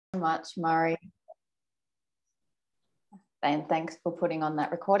Much, Murray. And thanks for putting on that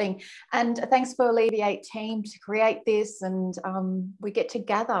recording. And thanks for Alleviate team to create this. And we get to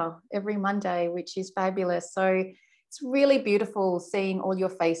gather every Monday, which is fabulous. So it's really beautiful seeing all your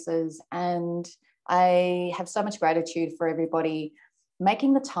faces. And I have so much gratitude for everybody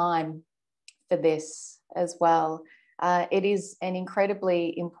making the time for this as well. It is an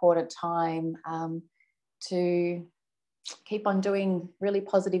incredibly important time to keep on doing really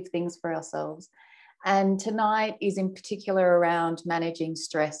positive things for ourselves. And tonight is in particular around managing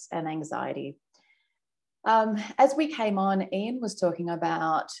stress and anxiety. As we came on, Ian was talking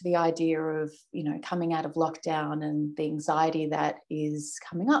about the idea of, coming out of lockdown and the anxiety that is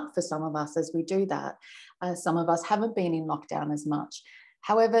coming up for some of us as we do that. Some of us haven't been in lockdown as much.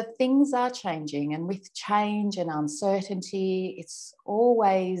 However, things are changing, and with change and uncertainty, it's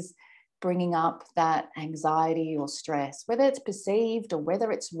always bringing up that anxiety or stress, whether it's perceived or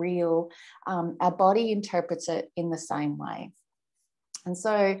whether it's real. Our body interprets it in the same way. And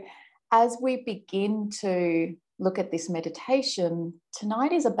so as we begin to look at this meditation,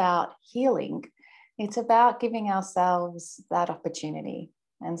 tonight is about healing. It's about giving ourselves that opportunity.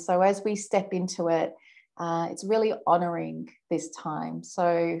 And so as we step into it, it's really honoring this time.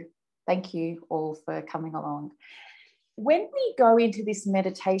 So thank you all for coming along. When we go into this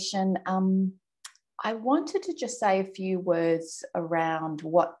meditation, I wanted to just say a few words around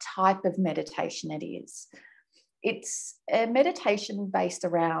what type of meditation it is. It's a meditation based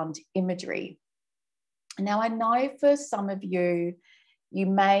around imagery. Now, I know for some of you, you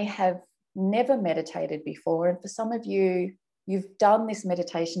may have never meditated before, and for some of you, you've done this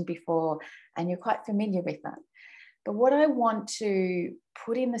meditation before and you're quite familiar with that. But what I want to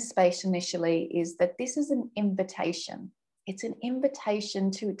put in the space initially is that this is an invitation. It's an invitation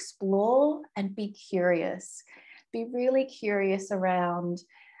to explore and be curious. Be really curious around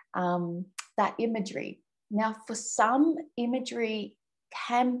that imagery. Now, for some, imagery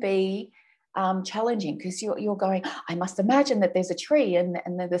can be challenging because you're going, I must imagine that there's a tree and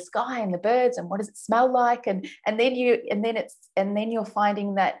the sky and the birds and what does it smell like, and then you're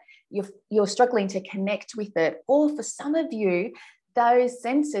finding that you're struggling to connect with it. Or for some of you, those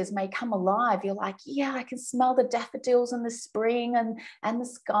senses may come alive. You're like, yeah, I can smell the daffodils in the spring and the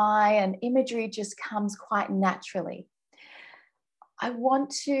sky, and imagery just comes quite naturally. I want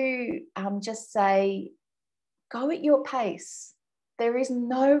to just say, go at your pace. There is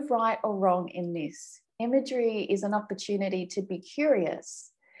no right or wrong in this. Imagery is an opportunity to be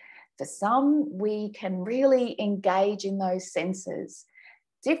curious. For some, we can really engage in those senses.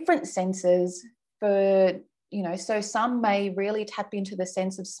 Different senses for, so some may really tap into the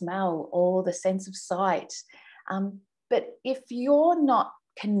sense of smell or the sense of sight. But if you're not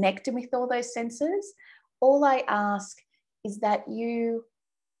connected with all those senses, all I ask is that you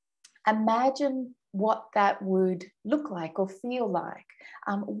imagine what that would look like or feel like.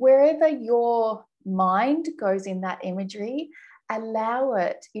 Wherever your mind goes in that imagery, allow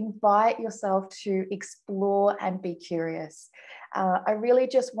it, invite yourself to explore and be curious. I really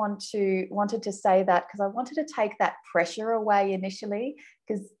just wanted to say that because I wanted to take that pressure away initially,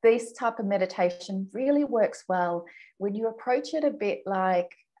 because this type of meditation really works well when you approach it a bit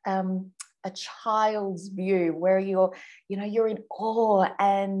like a child's view, where you're in awe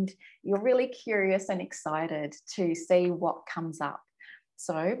and you're really curious and excited to see what comes up.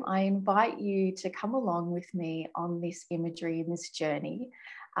 So I invite you to come along with me on this imagery and this journey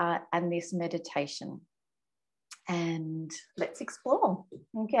and this meditation. And let's explore.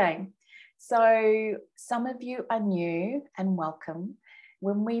 Okay, so some of you are new and welcome.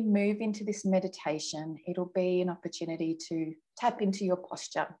 When we move into this meditation, it'll be an opportunity to tap into your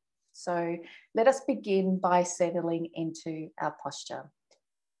posture. So let us begin by settling into our posture.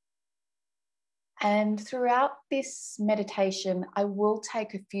 And throughout this meditation, I will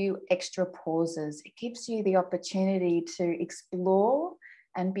take a few extra pauses. It gives you the opportunity to explore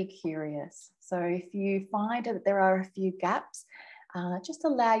and be curious. So if you find that there are a few gaps, just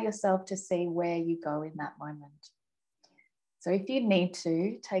allow yourself to see where you go in that moment. So if you need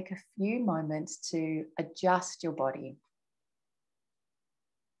to, take a few moments to adjust your body.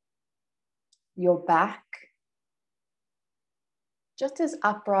 Your back, just as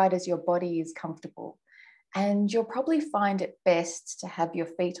upright as your body is comfortable. And you'll probably find it best to have your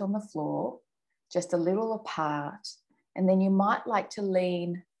feet on the floor, just a little apart. And then you might like to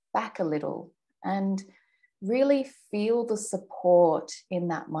lean back a little and really feel the support in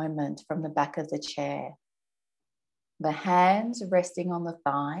that moment from the back of the chair. The hands resting on the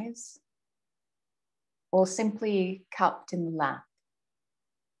thighs or simply cupped in the lap.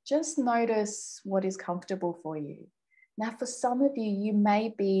 Just notice what is comfortable for you. Now, for some of you, you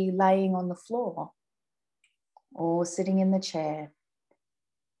may be laying on the floor or sitting in the chair,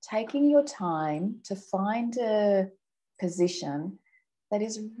 taking your time to find a position that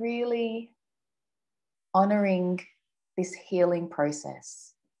is really honoring this healing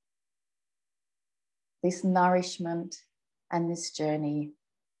process, this nourishment and this journey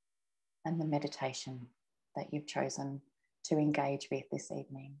and the meditation that you've chosen to engage with this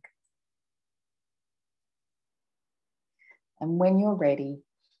evening. And when you're ready,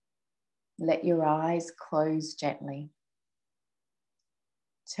 let your eyes close gently,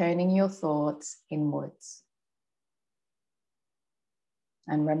 turning your thoughts inwards.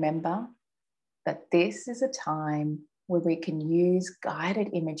 And remember that this is a time where we can use guided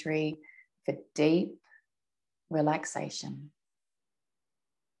imagery for deep relaxation,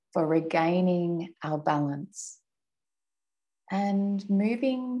 for regaining our balance and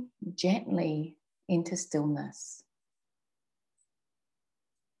moving gently into stillness.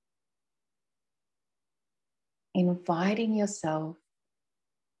 Inviting yourself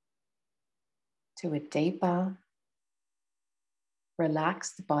to a deeper,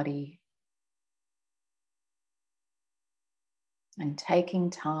 relaxed body and taking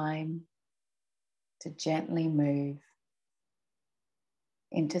time to gently move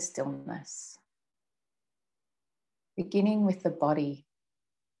into stillness. Beginning with the body,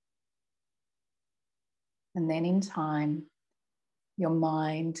 and then in time, your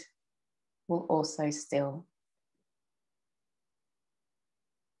mind will also still.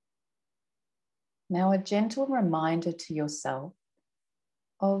 Now, a gentle reminder to yourself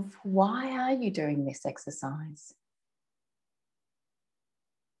of why are you doing this exercise?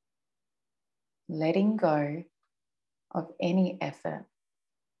 Letting go of any effort.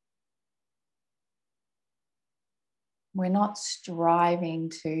 We're not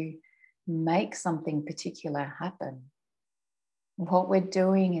striving to make something particular happen. What we're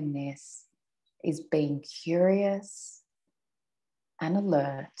doing in this is being curious and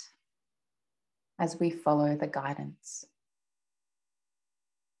alert as we follow the guidance.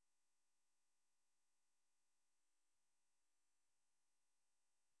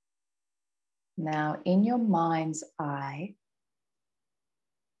 Now, in your mind's eye,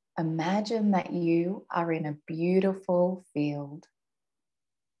 imagine that you are in a beautiful field.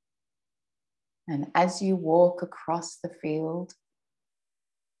 And as you walk across the field,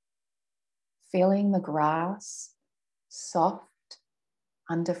 feeling the grass soft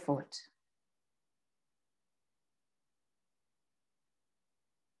underfoot.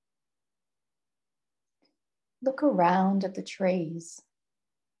 Look around at the trees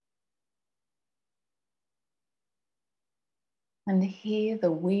and hear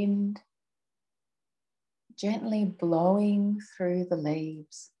the wind gently blowing through the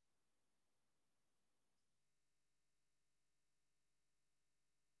leaves.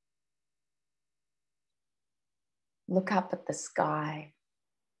 Look up at the sky.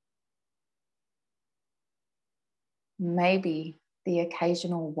 Maybe the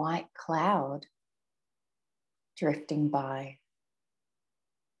occasional white cloud drifting by.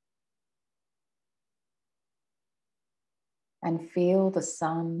 And feel the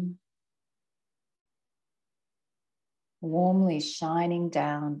sun warmly shining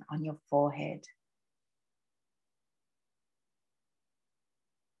down on your forehead.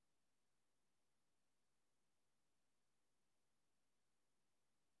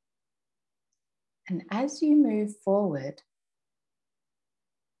 And as you move forward,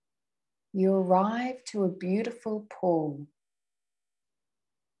 you arrive to a beautiful pool,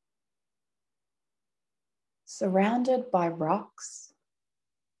 surrounded by rocks,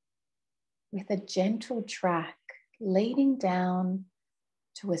 with a gentle track leading down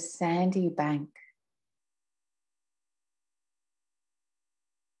to a sandy bank.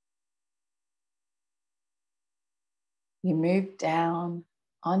 You move down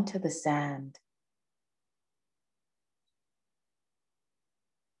onto the sand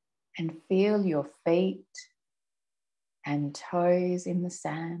and feel your feet and toes in the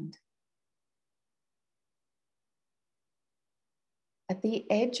sand. At the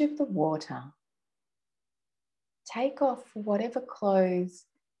edge of the water, take off whatever clothes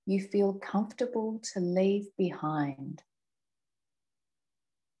you feel comfortable to leave behind.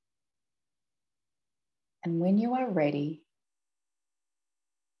 And when you are ready,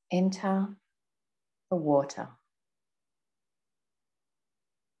 enter the water.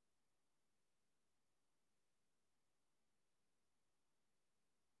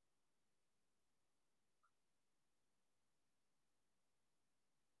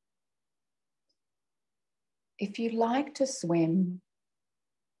 If you like to swim,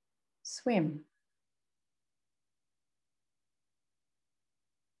 swim.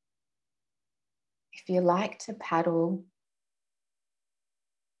 If you like to paddle,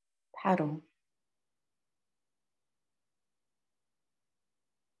 paddle.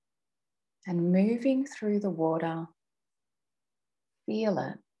 And moving through the water, feel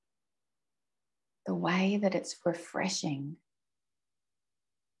it, the way that it's refreshing,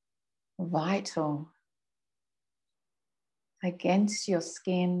 vital, against your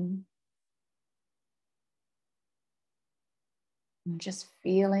skin, and just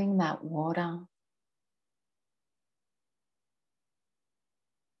feeling that water.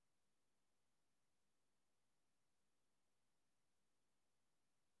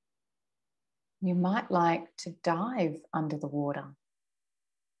 You might like to dive under the water,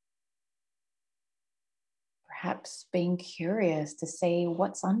 perhaps being curious to see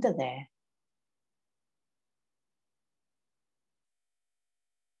what's under there.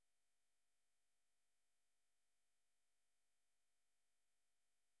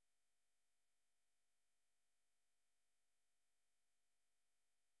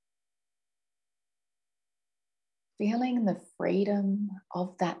 Feeling the freedom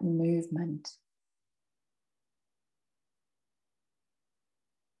of that movement.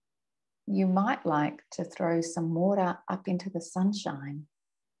 You might like to throw some water up into the sunshine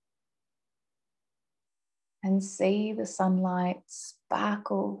and see the sunlight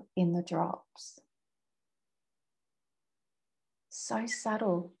sparkle in the drops. So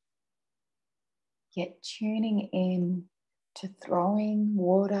subtle, yet tuning in to throwing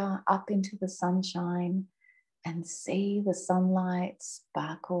water up into the sunshine and see the sunlight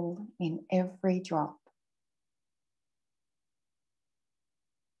sparkle in every drop.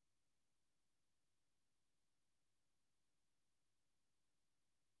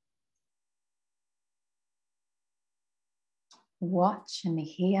 Watch and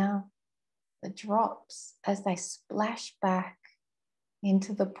hear the drops as they splash back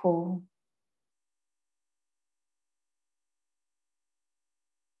into the pool.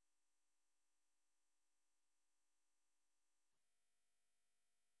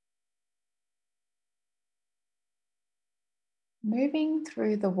 Moving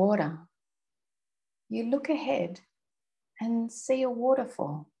through the water, you look ahead and see a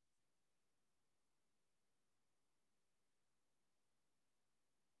waterfall.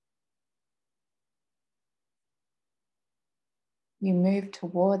 You move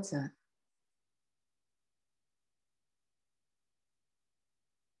towards it.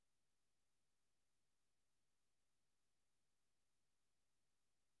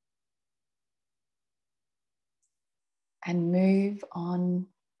 And move on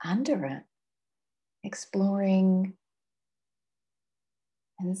under it, exploring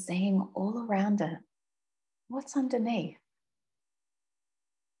and seeing all around it. What's underneath?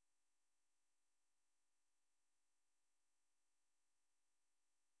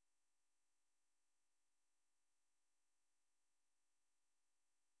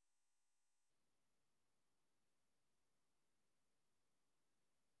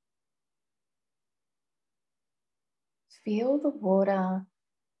 Feel the water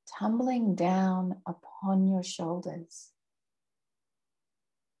tumbling down upon your shoulders.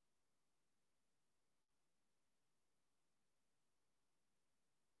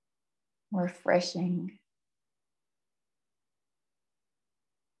 Refreshing,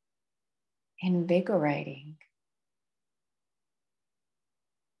 invigorating,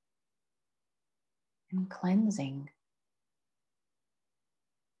 and cleansing.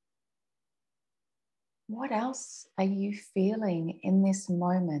 What else are you feeling in this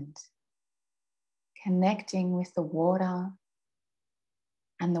moment? Connecting with the water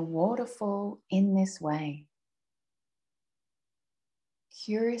and the waterfall in this way.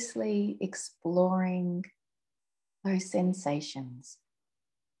 Curiously exploring those sensations.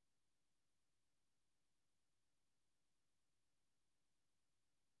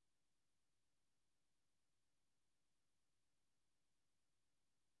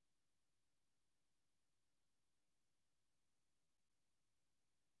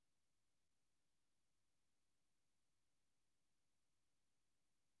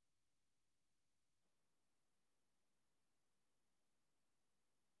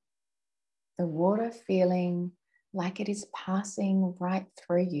 The water feeling like it is passing right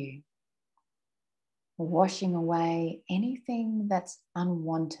through you, washing away anything that's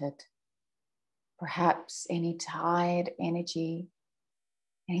unwanted, perhaps any tired energy,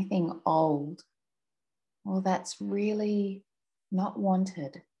 anything old, or that's really not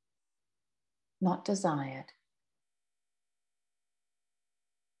wanted, not desired.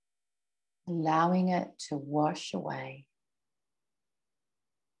 Allowing it to wash away.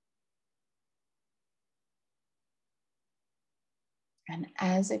 And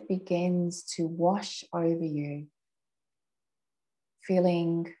as it begins to wash over you,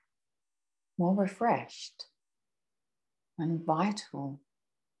 feeling more refreshed and vital,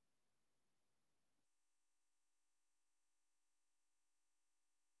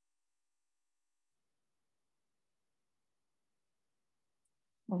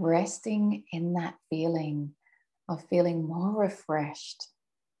 resting in that feeling of feeling more refreshed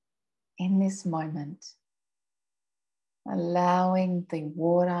in this moment, allowing the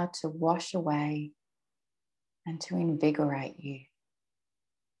water to wash away and to invigorate you.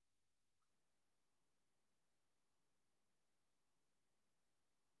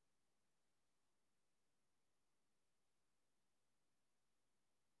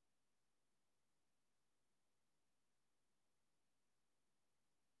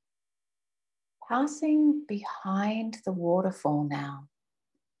 Passing behind the waterfall now,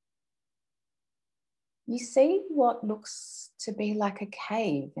 you see what looks to be like a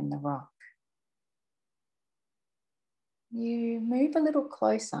cave in the rock. You move a little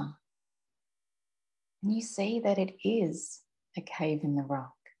closer and you see that it is a cave in the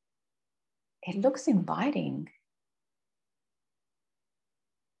rock. It looks inviting.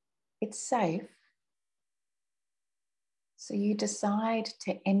 It's safe. So you decide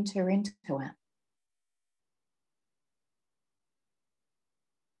to enter into it.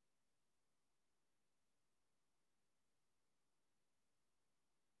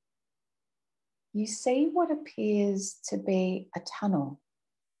 You see what appears to be a tunnel.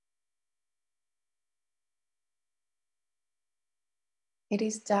 It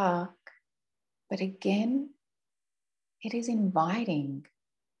is dark, but again, it is inviting,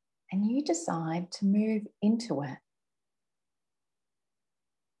 and you decide to move into it.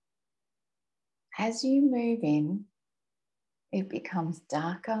 As you move in, it becomes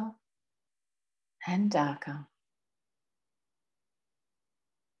darker and darker.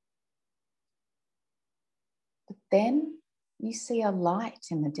 But then you see a light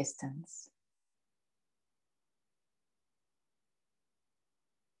in the distance.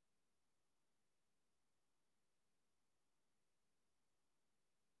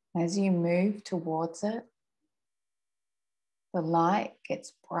 As you move towards it, the light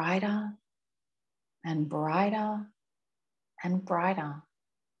gets brighter and brighter and brighter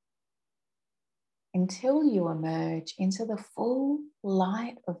until you emerge into the full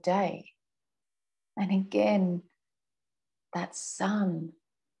light of day. And again, that sun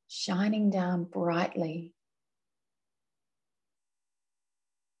shining down brightly,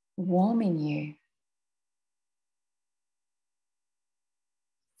 warming you,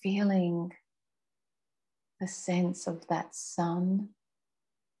 feeling the sense of that sun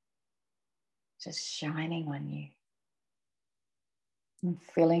just shining on you and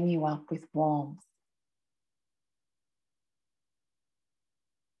filling you up with warmth.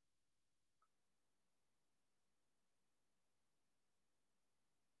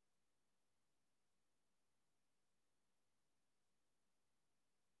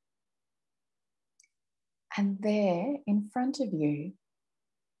 And there in front of you,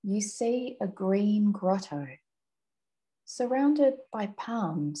 you see a green grotto surrounded by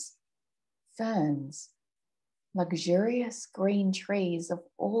palms, ferns, luxurious green trees of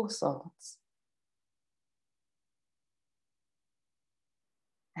all sorts.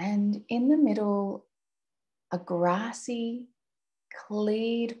 And in the middle, a grassy,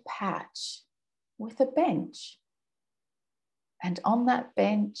 cleared patch with a bench. And on that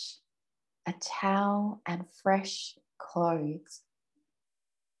bench, a towel and fresh clothes.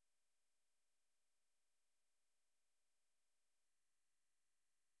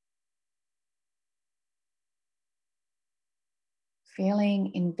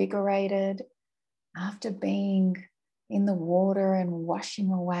 Feeling invigorated after being in the water and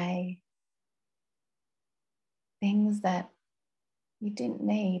washing away things that you didn't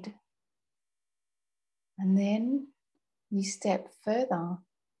need. And then you step further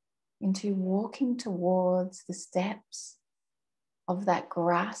into walking towards the steps of that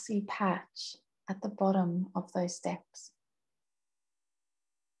grassy patch at the bottom of those steps.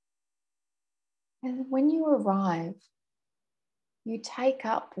 And when you arrive, you take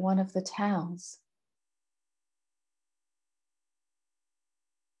up one of the towels.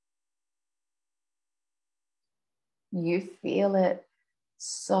 You feel it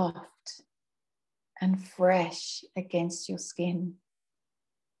soft and fresh against your skin.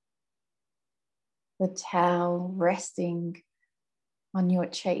 The towel resting on your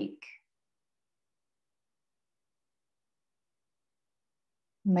cheek.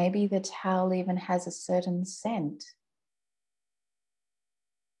 Maybe the towel even has a certain scent.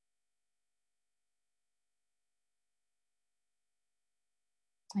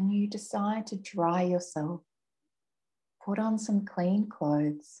 and you decide to dry yourself, put on some clean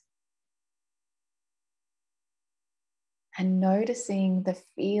clothes, and noticing the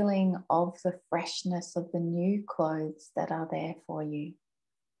feeling of the freshness of the new clothes that are there for you.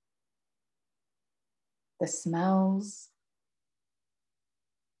 The smells,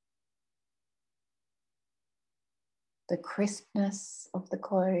 the crispness of the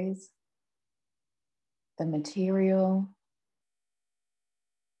clothes, the material.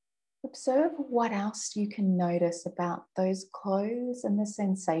 Observe what else you can notice about those clothes and the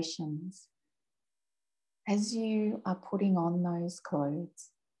sensations as you are putting on those clothes.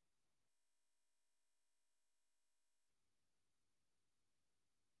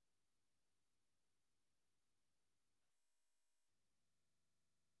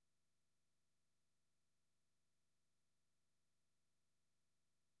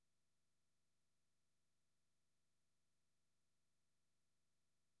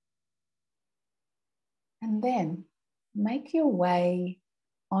 And then make your way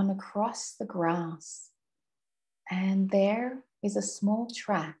on across the grass. And there is a small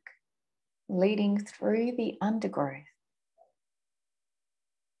track leading through the undergrowth.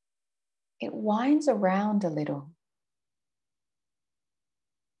 It winds around a little.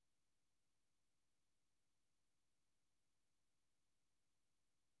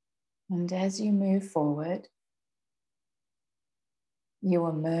 And as you move forward, you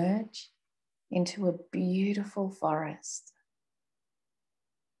emerge into a beautiful forest.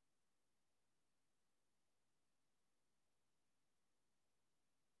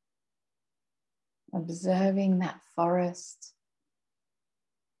 Observing that forest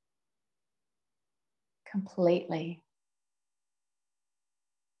completely.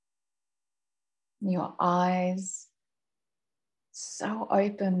 Your eyes so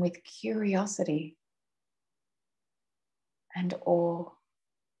open with curiosity and awe.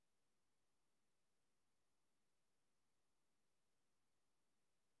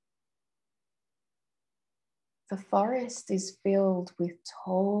 The forest is filled with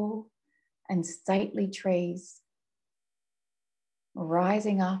tall and stately trees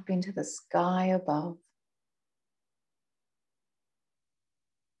rising up into the sky above.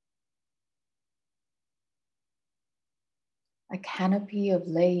 A canopy of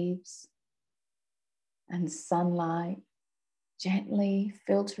leaves and sunlight gently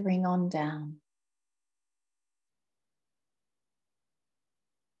filtering on down.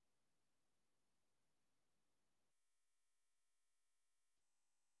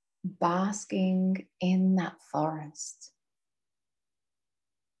 Basking in that forest.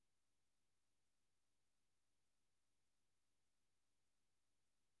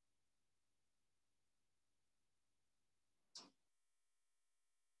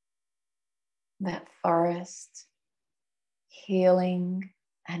 That forest healing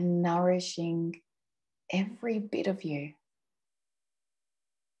and nourishing every bit of you.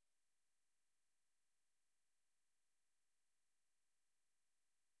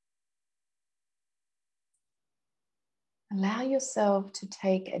 Allow yourself to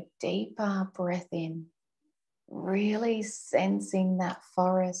take a deeper breath in, really sensing that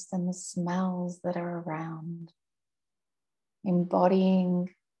forest and the smells that are around.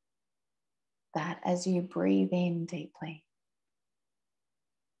 Embodying that as you breathe in deeply.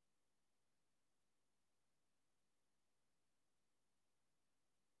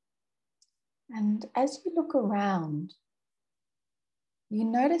 And as you look around, you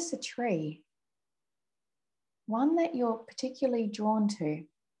notice a tree, one that you're particularly drawn to.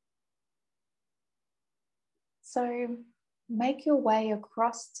 So make your way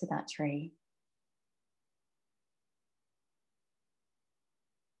across to that tree.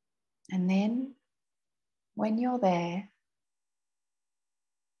 And then when you're there,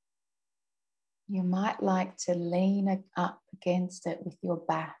 you might like to lean up against it with your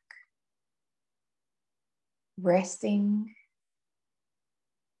back, resting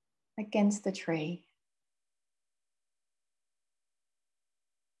against the tree,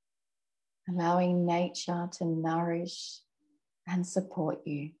 allowing nature to nourish and support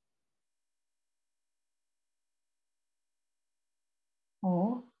you.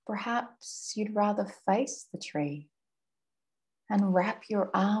 Or perhaps you'd rather face the tree and wrap your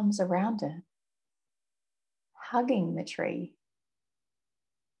arms around it, hugging the tree.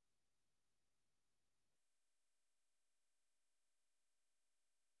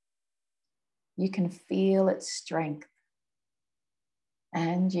 You can feel its strength,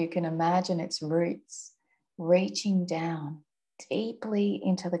 and you can imagine its roots reaching down deeply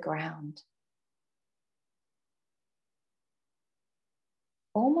into the ground,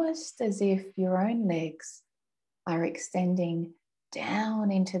 almost as if your own legs are extending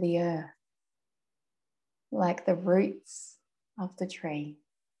down into the earth, like the roots of the tree.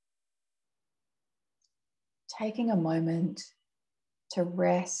 Taking a moment to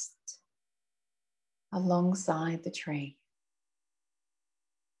rest alongside the tree.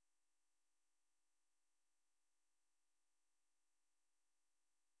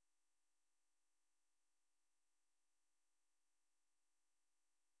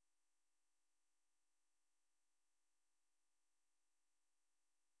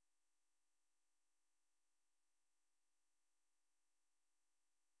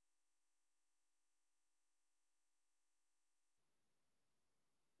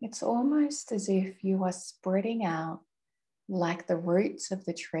 It's almost as if you are spreading out like the roots of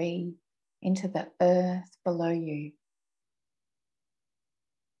the tree into the earth below you,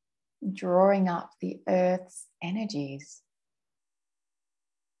 drawing up the earth's energies,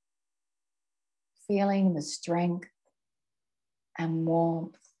 feeling the strength and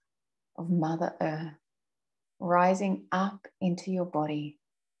warmth of Mother Earth rising up into your body.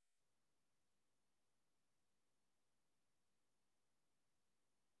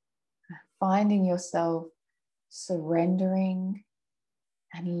 Finding yourself surrendering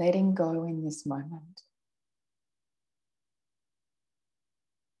and letting go in this moment.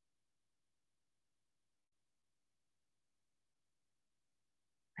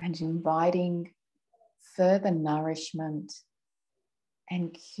 And inviting further nourishment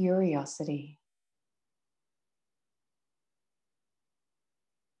and curiosity.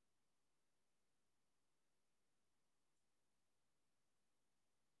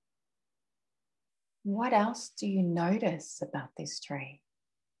 What else do you notice about this tree?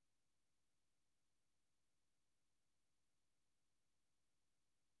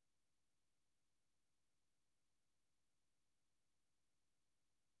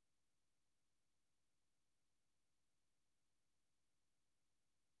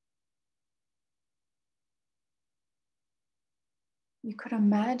 You could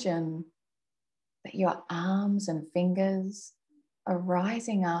imagine that your arms and fingers are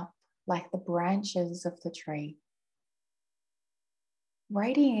rising up like the branches of the tree,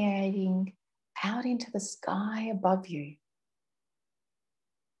 radiating out into the sky above you,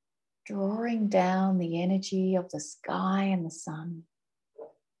 drawing down the energy of the sky and the sun,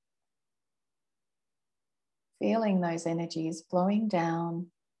 feeling those energies flowing down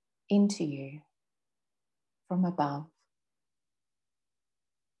into you from above.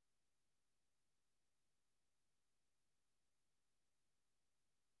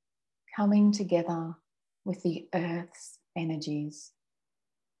 Coming together with the earth's energies,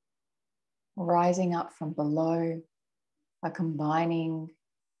 rising up from below, a combining,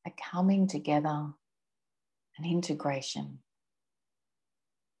 a coming together, an integration,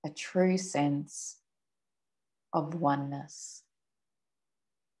 a true sense of oneness.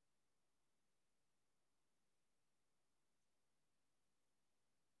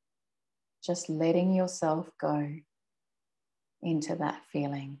 Just letting yourself go into that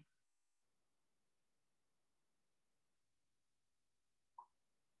feeling.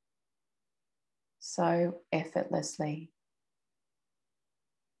 So effortlessly.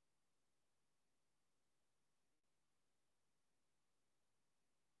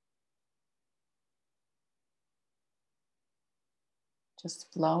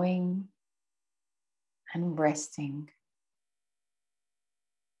 Just flowing and resting.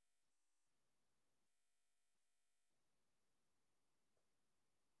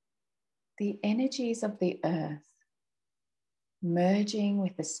 The energies of the earth merging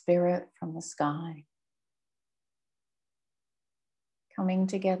with the spirit from the sky, coming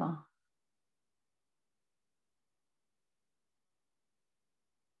together.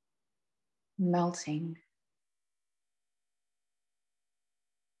 Melting,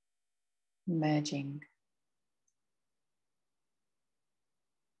 merging.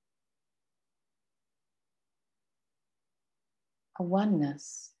 A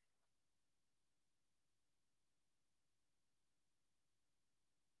oneness.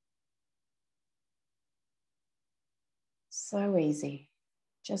 So easy,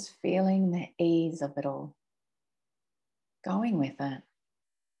 just feeling the ease of it all, going with it,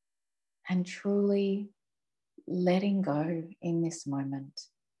 and truly letting go in this moment.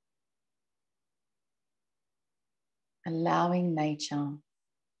 Allowing nature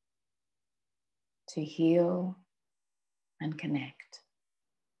to heal and connect.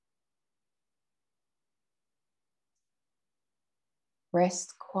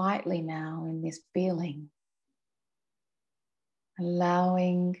 Rest quietly now in this feeling,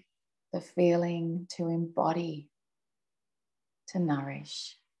 allowing the feeling to embody, to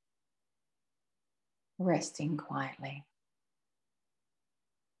nourish, resting quietly.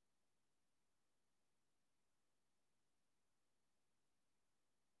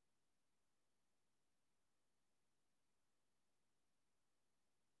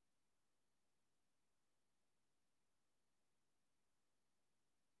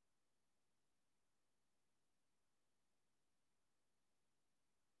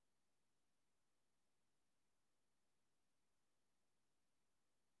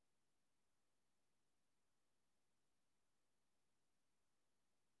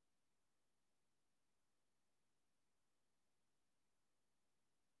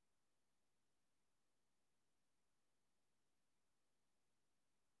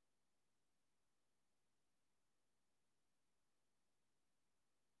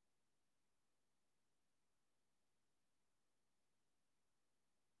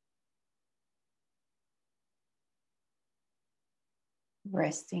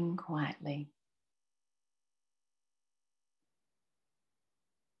 resting quietly.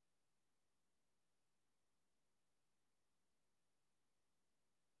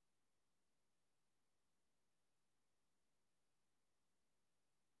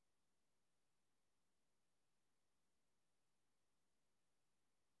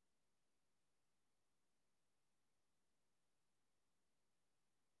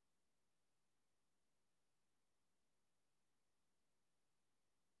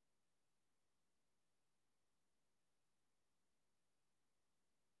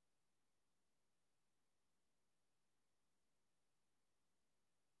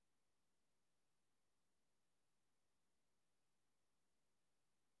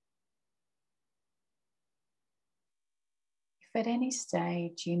 If at any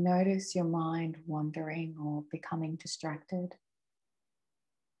stage you notice your mind wandering or becoming distracted,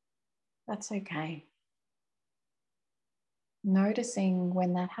 that's okay. Noticing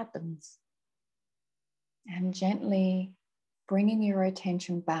when that happens and gently bringing your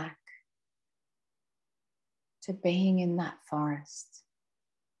attention back to being in that forest,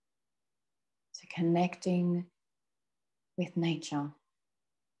 to connecting with nature.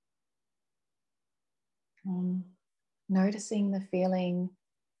 Noticing the feeling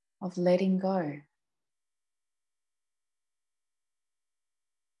of letting go.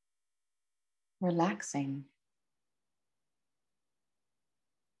 Relaxing.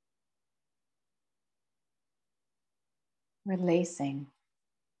 Releasing.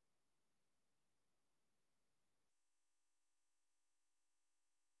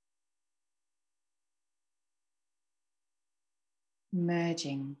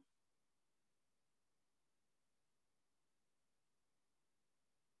 Merging.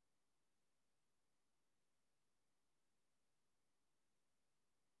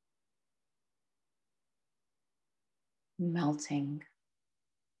 Melting.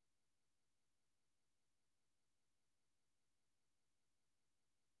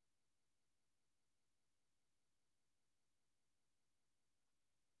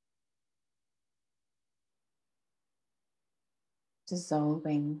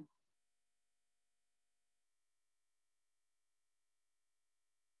 Dissolving.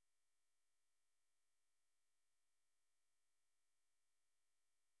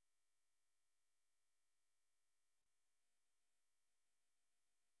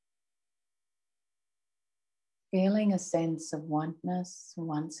 Feeling a sense of oneness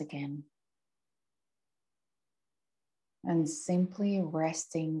once again. And simply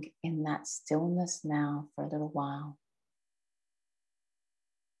resting in that stillness now for a little while.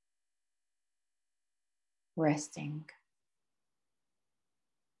 Resting.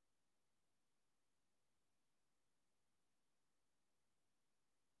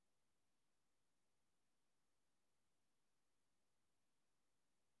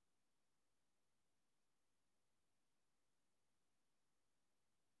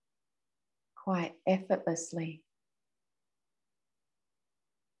 Quite effortlessly.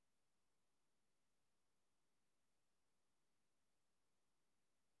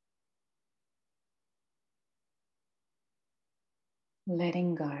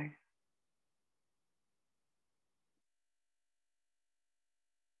 Letting go.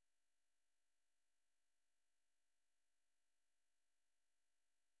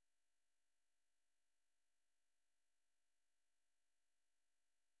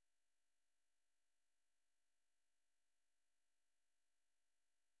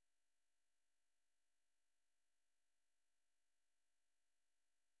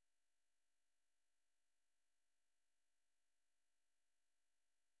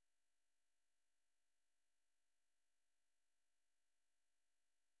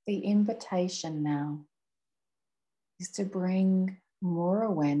 The invitation now is to bring more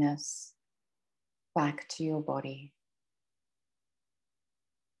awareness back to your body.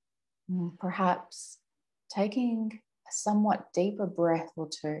 And perhaps taking a somewhat deeper breath or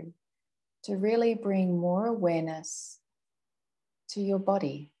two to really bring more awareness to your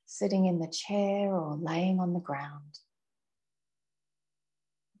body, sitting in the chair or laying on the ground.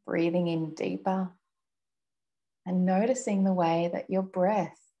 Breathing in deeper and noticing the way that your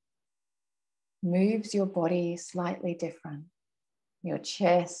breath moves your body slightly different. Your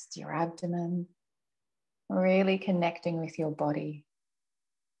chest, your abdomen, really connecting with your body.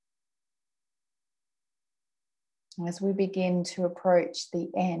 As we begin to approach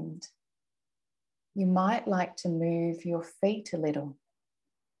the end, you might like to move your feet a little.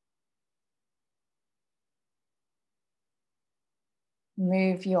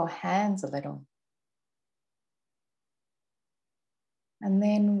 Move your hands a little. And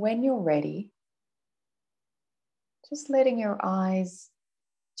then when you're ready, just letting your eyes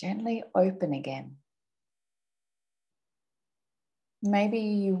gently open again. Maybe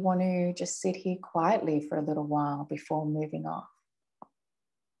you want to just sit here quietly for a little while before moving off.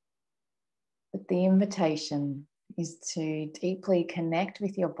 But the invitation is to deeply connect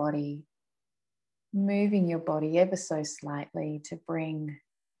with your body, moving your body ever so slightly to bring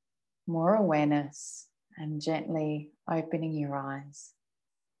more awareness and gently opening your eyes,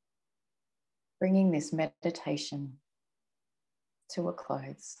 bringing this meditation to a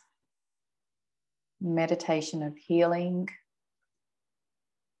close. Meditation of healing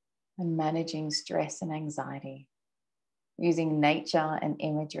and managing stress and anxiety, using nature and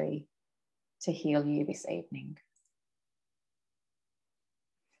imagery to heal you this evening.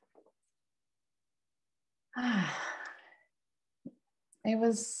 It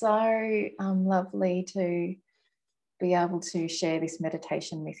was so lovely to be able to share this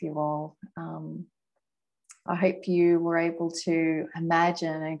meditation with you all. I hope you were able to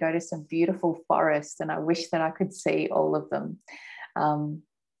imagine and go to some beautiful forests, and I wish that I could see all of them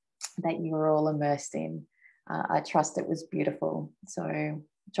that you were all immersed in. I trust it was beautiful. So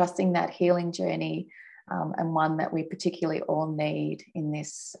trusting that healing journey and one that we particularly all need in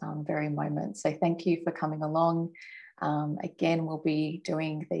this very moment. So thank you for coming along. Again, we'll be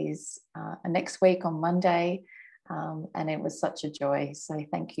doing these next week on Monday, and it was such a joy. So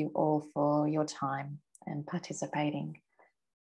thank you all for your time and participating.